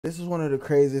This is one of the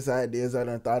craziest ideas I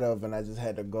done thought of, and I just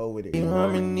had to go with it.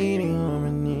 Harmonies.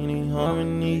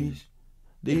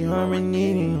 The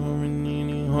harmonies.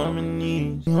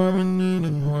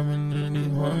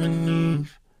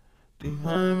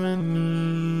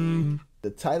 The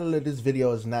title of this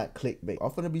video is not clickbait.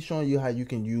 I'm gonna be showing you how you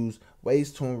can use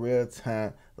AutoTune real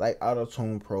time like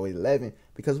AutoTune Pro 11,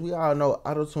 because we all know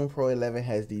AutoTune Pro 11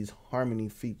 has these harmony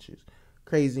features.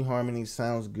 Crazy harmony,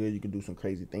 sounds good, you can do some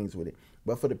crazy things with it.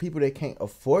 But for the people that can't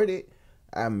afford it,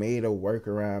 I made a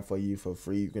workaround for you for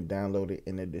free. You can download it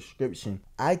in the description.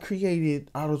 I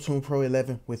created AutoTune Pro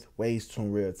 11 with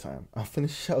AutoTune real time. I'm finna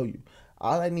show you.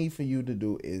 All I need for you to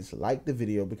do is like the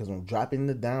video, because I'm dropping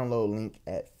the download link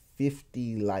at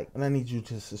 50 likes. And I need you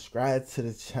to subscribe to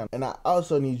the channel. And I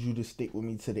also need you to stick with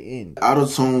me to the end.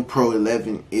 AutoTune Pro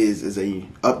 11 is a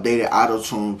updated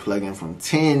AutoTune plugin from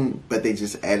 10, but they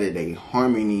just added a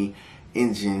harmony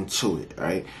engine to it,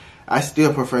 right? I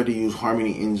still prefer to use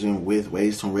harmony engine with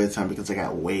AutoTune real time because I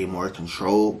got way more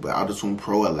control, but AutoTune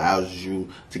Pro allows you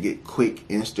to get quick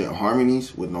instant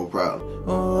harmonies with no problem.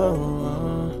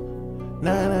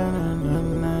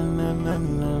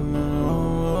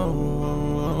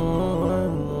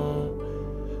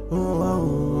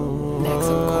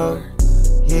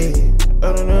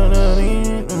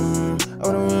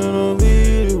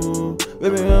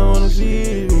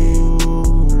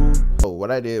 What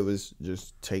I did was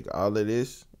just take all of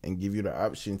this and give you the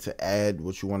option to add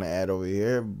what you want to add over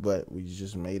here, but we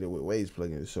just made it with Waves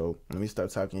plugin. So let me stop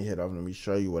talking your head off and let me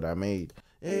show you what I made.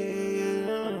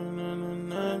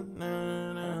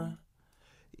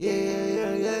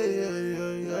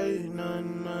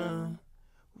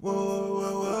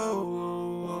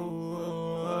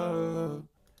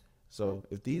 So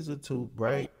if these are too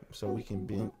bright, so we can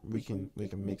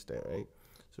mix that, right?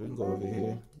 So we can go over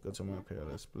here, go to my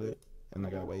parallel split, and I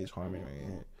got Waves harmony right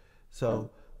here.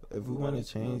 So if we want to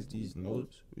change these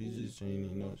notes, we just change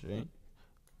these notes, right?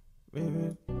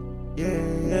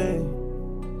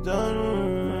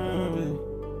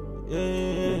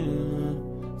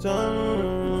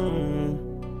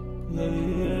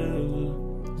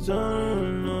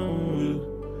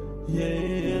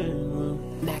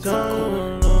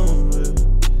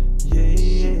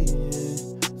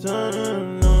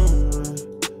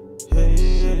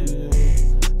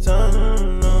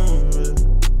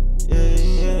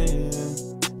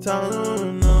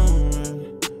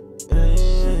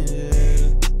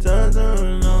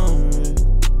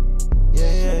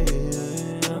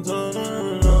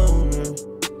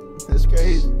 That's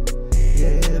crazy.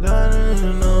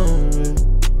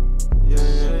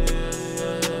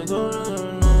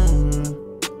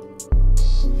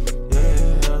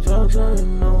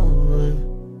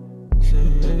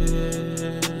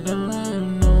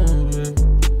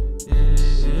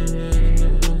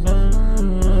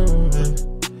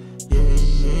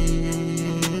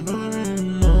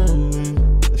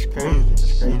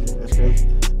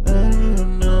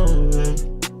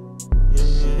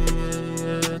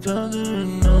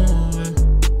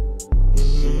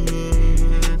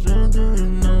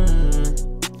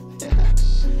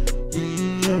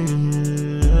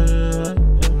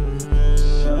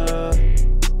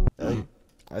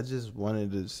 I just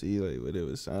wanted to see like what it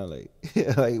would sound like.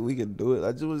 Like we could do it.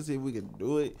 I just want to see if we could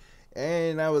do it,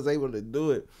 and I was able to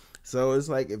do it. So it's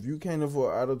like if you can't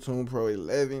afford AutoTune Pro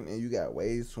 11 and you got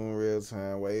AutoTune real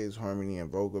time, Waves harmony,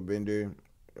 and vocal bender,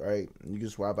 right? You can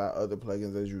swap out other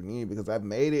plugins as you need, because I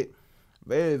made it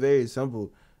very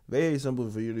simple for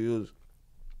you to use.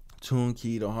 Tune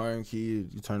key, the harmony key,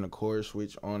 you turn the chord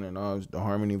switch on and off. The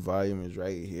harmony volume is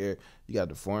right here. You got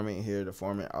the format here, the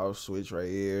format off switch right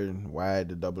here, and wide,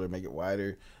 the doubler, make it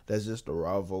wider. That's just the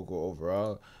raw vocal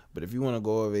overall. But if you want to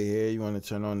go over here, you want to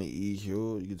turn on the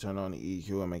EQ, you can turn on the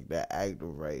EQ and make that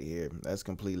active right here. That's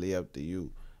completely up to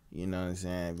you. You know what I'm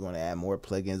saying? If you want to add more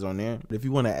plugins on there. But if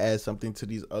you want to add something to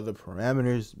these other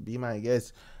parameters, be my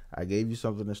guest. I gave you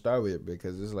something to start with,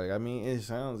 because it's like, I mean, it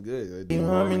sounds good. The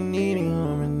harmonies.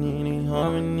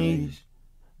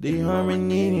 The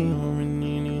harmonies.